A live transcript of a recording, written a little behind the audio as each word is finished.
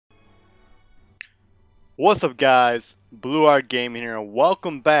What's up guys, Blue Art Gaming here and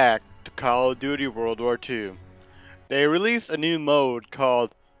welcome back to Call of Duty World War II. They released a new mode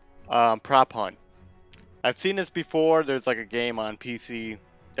called Prop Hunt. I've seen this before. There's like a game on PC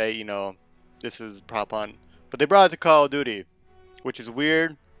that, this is Prop Hunt. But they brought it to Call of Duty, which is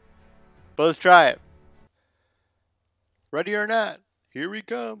weird, but let's try it. Ready or not, here we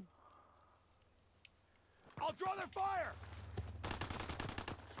come. I'll draw their fire!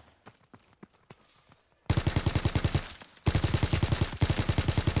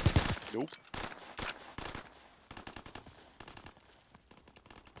 Nope.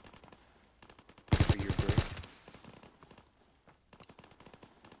 You're great.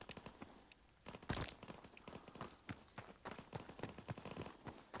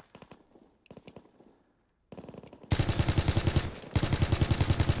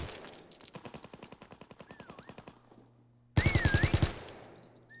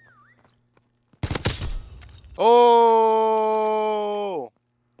 Oh!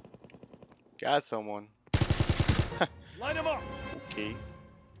 Got someone. Line them up! Okay. Right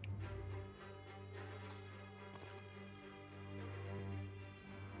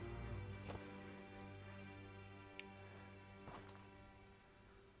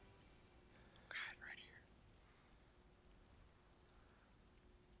here.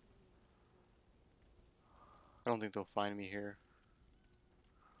 I don't think they'll find me here.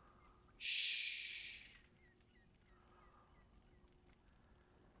 Shh.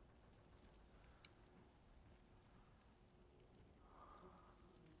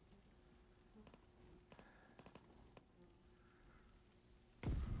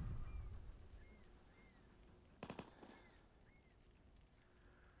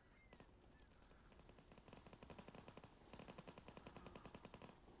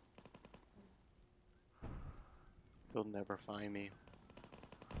 They'll never find me.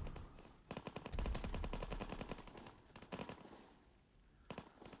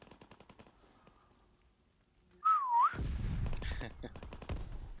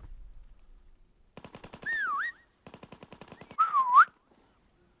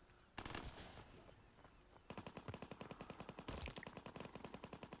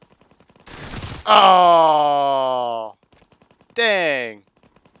 Oh, dang.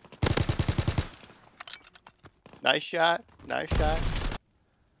 Nice shot. Nice shot.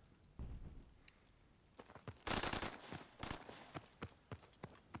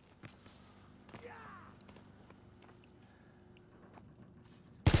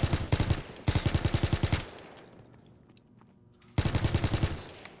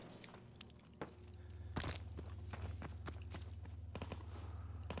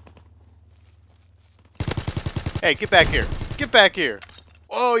 Hey, get back here. Get back here.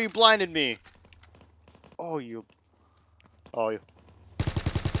 Oh, you blinded me. Oh, you. Oh, you.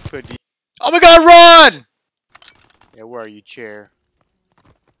 Could you. Oh my god, run! Yeah, where are you, chair?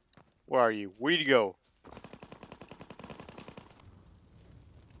 Where are you? Where did you go?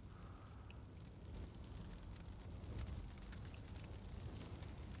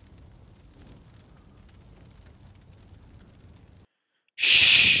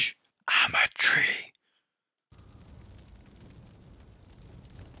 Shh! I'm a tree.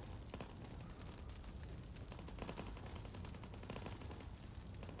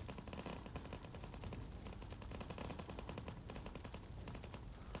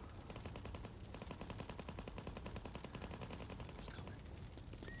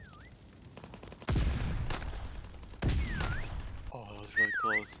 Oh, that was really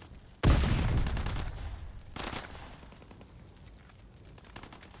close.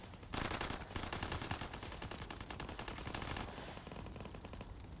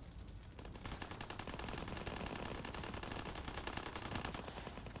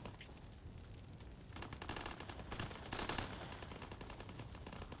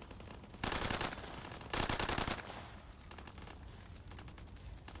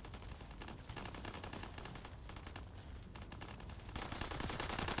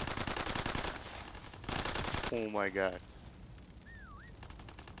 Oh my god.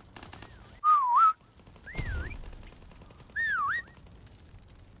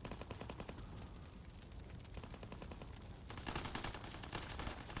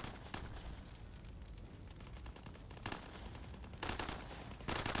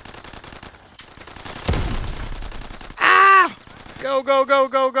 Ah! Go, go, go,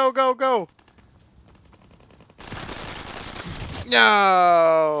 go, go, go, go!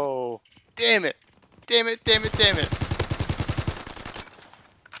 No! Damn it! Damn it, damn it, damn it!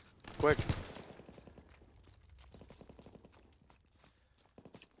 Quick.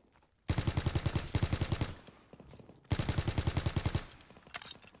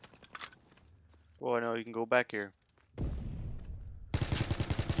 Oh, I know you can go back here.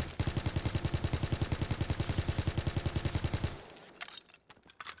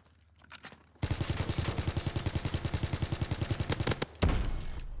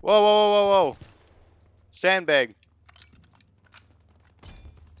 Whoa, whoa, whoa, whoa, whoa. Sandbag.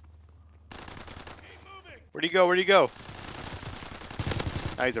 Where'd he go? Where'd he go?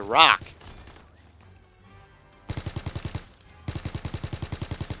 Now he's a rock.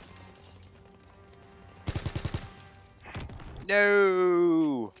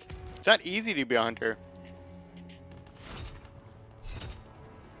 No. It's not easy to be a hunter.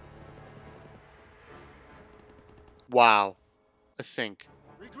 Wow. A sink.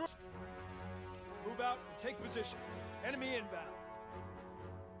 Regroup. Move out and take position. Enemy inbound.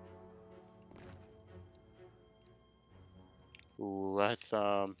 Ooh, that's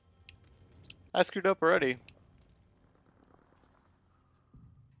screwed up already.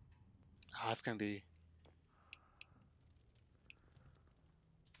 Oh, that's gonna be.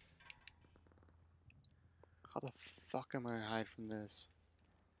 How the fuck am I gonna hide from this?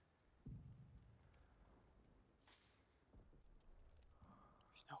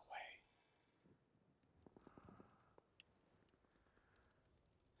 There's no way.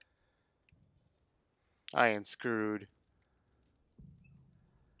 I am screwed.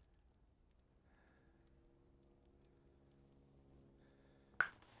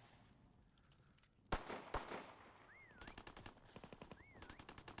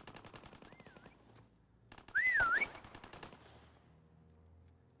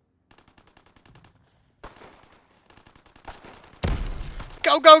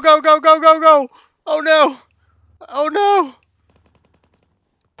 Go, go, go, go, go, go, go! Oh no! Oh no!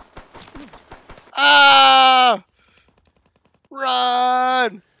 Ah!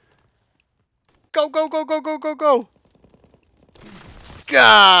 Run! Go, go, go, go, go, go, go!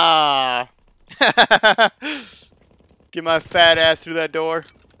 Gah! Get my fat ass through that door.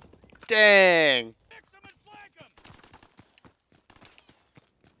 Dang! Mix them and flank them.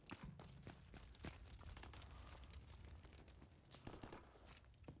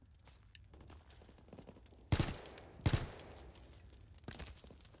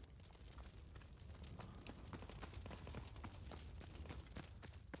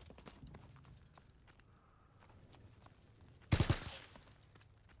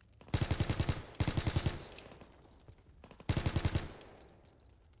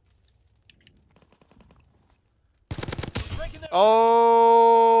 Breaking that.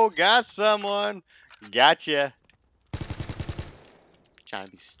 Oh, got someone. Gotcha. Trying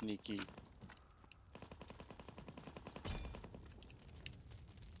to be sneaky.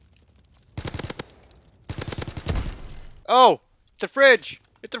 Oh, it's a fridge.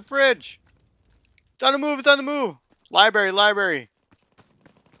 It's a fridge. It's on the move. It's on the move. Library, library.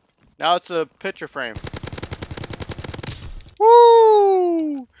 Now it's a picture frame.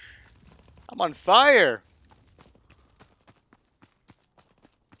 Woo! I'm on fire.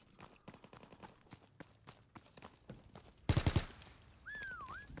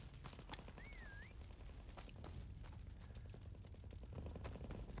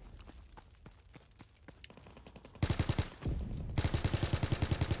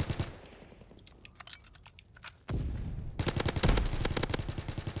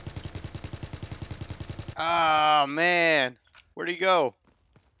 Ah, man. Where'd he go?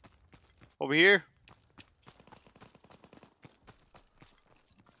 Over here?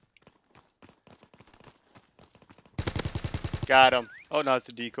 Got him. Oh, no, it's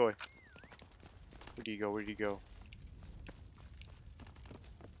a decoy. Where'd he go? Where'd he go?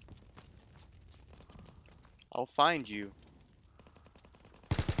 I'll find you.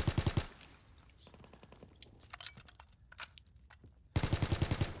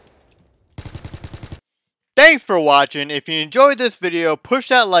 Thanks for watching. If you enjoyed this video, push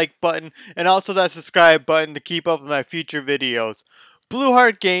that like button and also that subscribe button to keep up with my future videos. Blue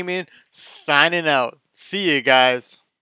Heart Gaming, signing out. See you guys.